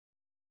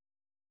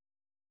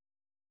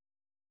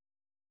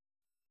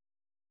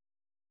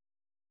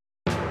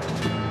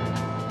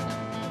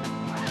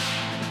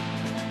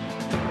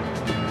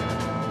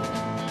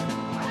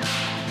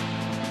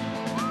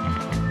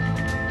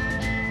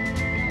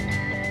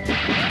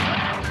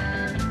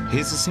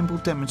Here's a simple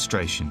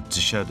demonstration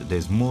to show that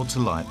there's more to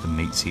light than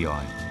meets the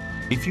eye.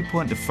 If you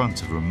point the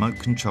front of a remote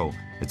control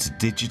at a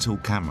digital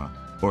camera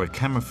or a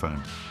camera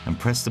phone and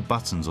press the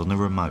buttons on the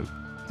remote,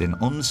 then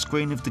on the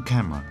screen of the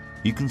camera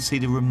you can see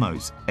the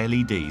remote's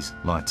LEDs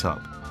light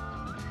up.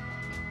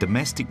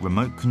 Domestic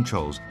remote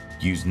controls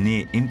use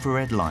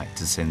near-infrared light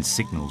to send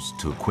signals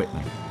to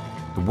equipment.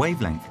 The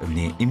wavelength of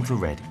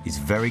near-infrared is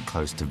very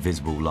close to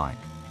visible light.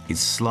 It's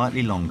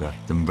slightly longer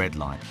than red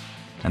light,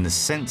 and the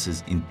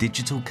sensors in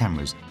digital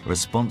cameras are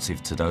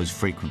responsive to those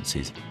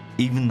frequencies,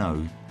 even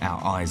though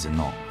our eyes are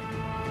not.